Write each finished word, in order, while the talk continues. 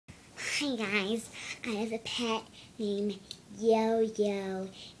Hi guys, I have a pet named Yo-Yo,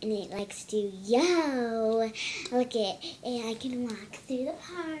 and it likes to yo. Look it, and I can walk through the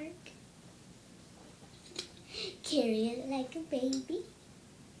park, carry it like a baby,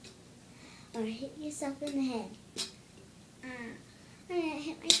 or hit yourself in the head. I'm gonna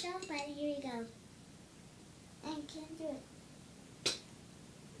hit myself, but here we go. I can't do it.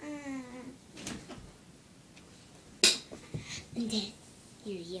 And then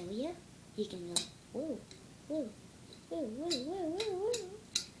your yo-yo, you can go woo, woo, woo, woo, woo, woo, woo.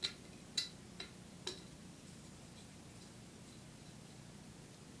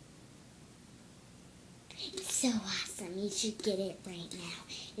 It's so awesome. You should get it right now.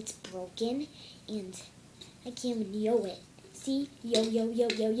 It's broken and I can't even yo it. See? Yo, yo, yo,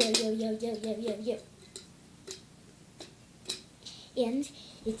 yo, yo, yo, yo, yo, yo, yo, yo. And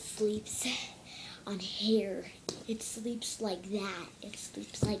it sleeps on hair. It sleeps like that. It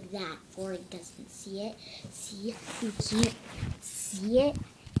sleeps like that, or it doesn't see it. See? You can't see it.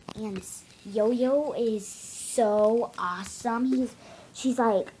 And Yo-Yo is so awesome. She's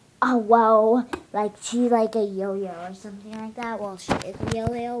like, oh, whoa. Like, she's like a yo-yo or something like that. Well, she is a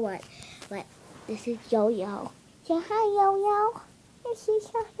yo-yo, but this is Yo-Yo. Say hi, Yo-Yo. This is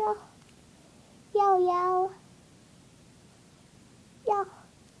Yo-Yo. Yo-Yo. Yo.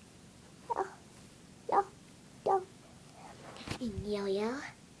 And Yo-Yo,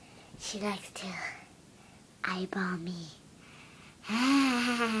 she likes to eyeball me.